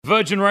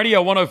Virgin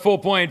Radio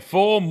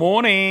 104.4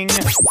 morning.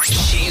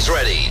 She's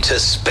ready to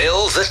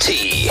spill the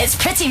tea. It's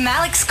Priti,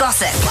 Malik's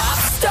gossip. Pop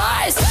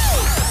stars.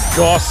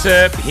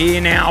 Gossip here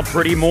now,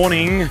 pretty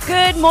morning.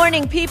 Good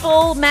morning,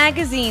 People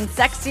Magazine,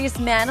 sexiest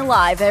man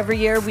alive. Every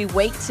year we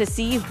wait to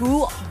see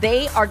who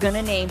they are going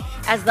to name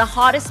as the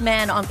hottest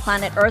man on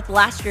planet Earth.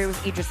 Last year it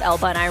was Idris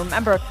Elba, and I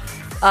remember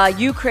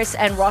you, Chris,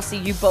 and Rossi,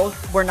 you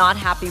both were not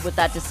happy with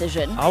that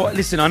decision. Oh,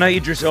 listen, I know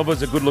Idris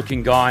Elba's a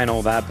good-looking guy and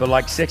all that, but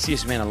like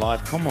sexiest man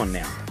alive, come on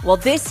now. Well,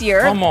 this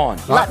year, Come on.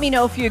 let me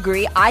know if you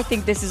agree. I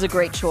think this is a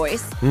great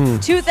choice.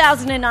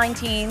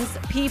 2019's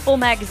People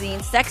Magazine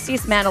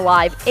sexiest man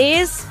alive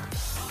is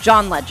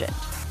John Legend.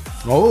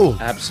 Oh,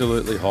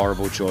 Absolutely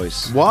horrible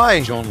choice.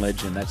 why? John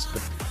Legend, that's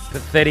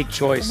pathetic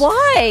choice.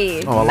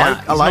 Why? Oh,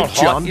 I like he's not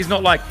hot. John. He's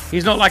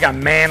not like a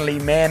manly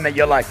man that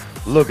you're like,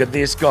 look at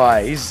this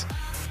guy.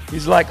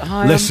 He's like,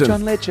 hi, Listen, I'm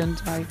John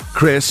Legend. I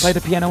Chris, play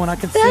the piano and I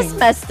can That's sing.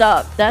 messed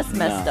up. That's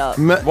messed up.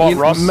 What,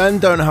 Ross? men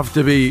don't have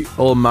to be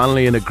all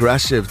manly and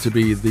aggressive to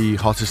be the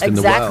hottest in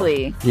the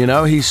Exactly. world. You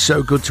know, he's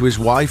so good to his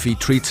wife. He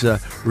treats her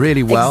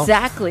really well.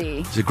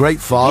 Exactly. He's a great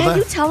Yeah, father.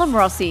 you tell him,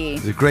 Rossi.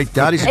 He's a great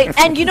dad. He's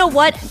And you know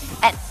what?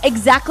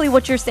 Exactly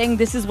what you're saying.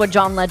 This is what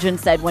John Legend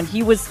said when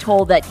he was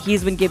told that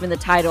he's been given the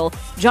title.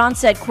 John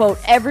said, quote,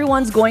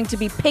 "Everyone's going to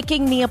be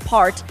picking me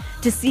apart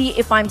to see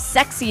if I'm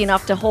sexy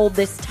enough to hold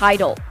this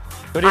title.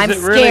 But is I'm it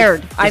really-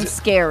 scared. is I'm it-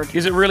 scared."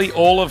 Is it really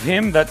all of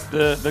him? That's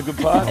the good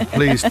part?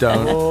 Please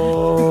don't.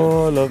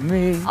 All of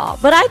me.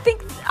 But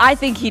I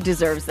think he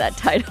deserves that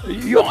title.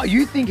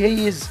 You think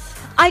he is...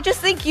 I just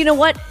think, you know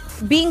what?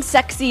 Being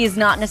sexy is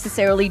not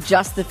necessarily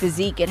just the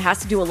physique. It has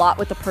to do a lot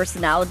with the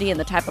personality and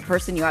the type of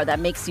person you are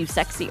that makes you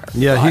sexier.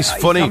 Yeah, he's He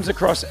funny. comes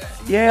across...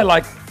 Yeah,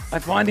 like, I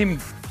find him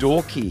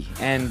dorky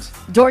and...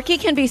 Dorky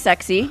can be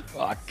sexy.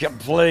 Oh,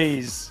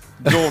 please.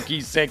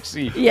 Dorky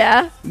sexy.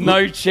 Yeah.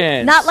 No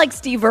chance. Not like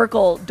Steve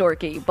Urkel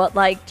dorky, but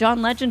like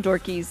John Legend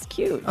dorky's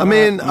cute. I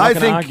mean, I'm not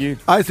gonna I argue.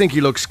 think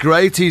he looks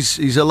great.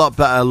 He's a lot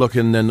better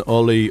looking than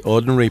all the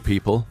ordinary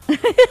people.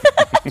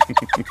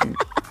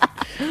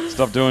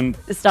 Stop doing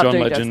Stop John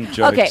doing Legend jokes.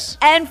 jokes.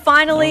 Okay, and I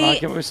finally,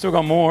 like it. We've still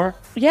got more.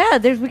 yeah,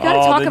 we got to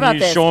talk the about new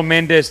this. Shawn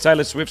Mendes,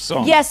 Taylor Swift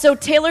song. Yeah, so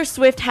Taylor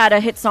Swift had a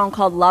hit song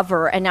called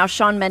Lover, and now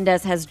Shawn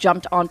Mendes has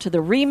jumped onto the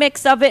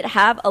remix of it.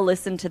 Have a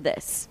listen to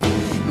this.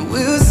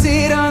 We'll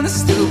sit on the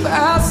stoop,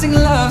 I'll sing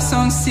love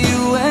songs to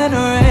you when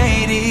we're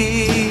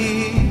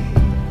 80.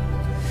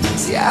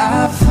 See,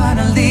 I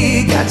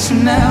finally got you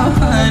now,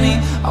 honey,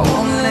 I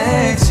won't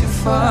let you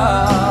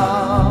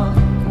fall.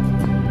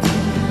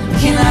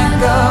 Can I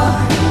go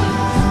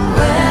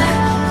where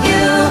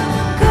you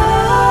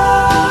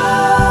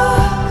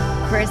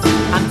go? Chris,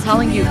 I'm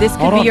telling you, this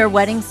could Hold be on. your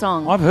wedding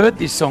song. I've heard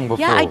this song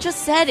before. Yeah, I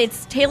just said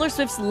it's Taylor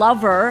Swift's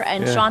Lover,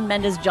 and Yeah. Shawn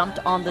Mendes jumped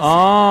on the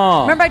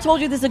Oh. Remember I told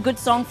you this is a good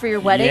song for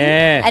your wedding?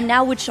 Yeah. And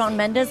now with Shawn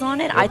Mendes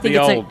on it, I think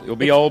It'll it's be old. It'll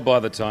be old by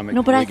the time it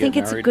No, but we I think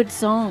get it's a married. good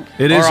song.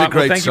 It All is right, a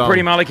great well, thank song. you,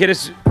 Pretty Malik. Hit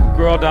us.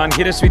 Well done.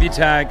 Hit us with your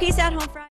tag. Peace out, home Friday.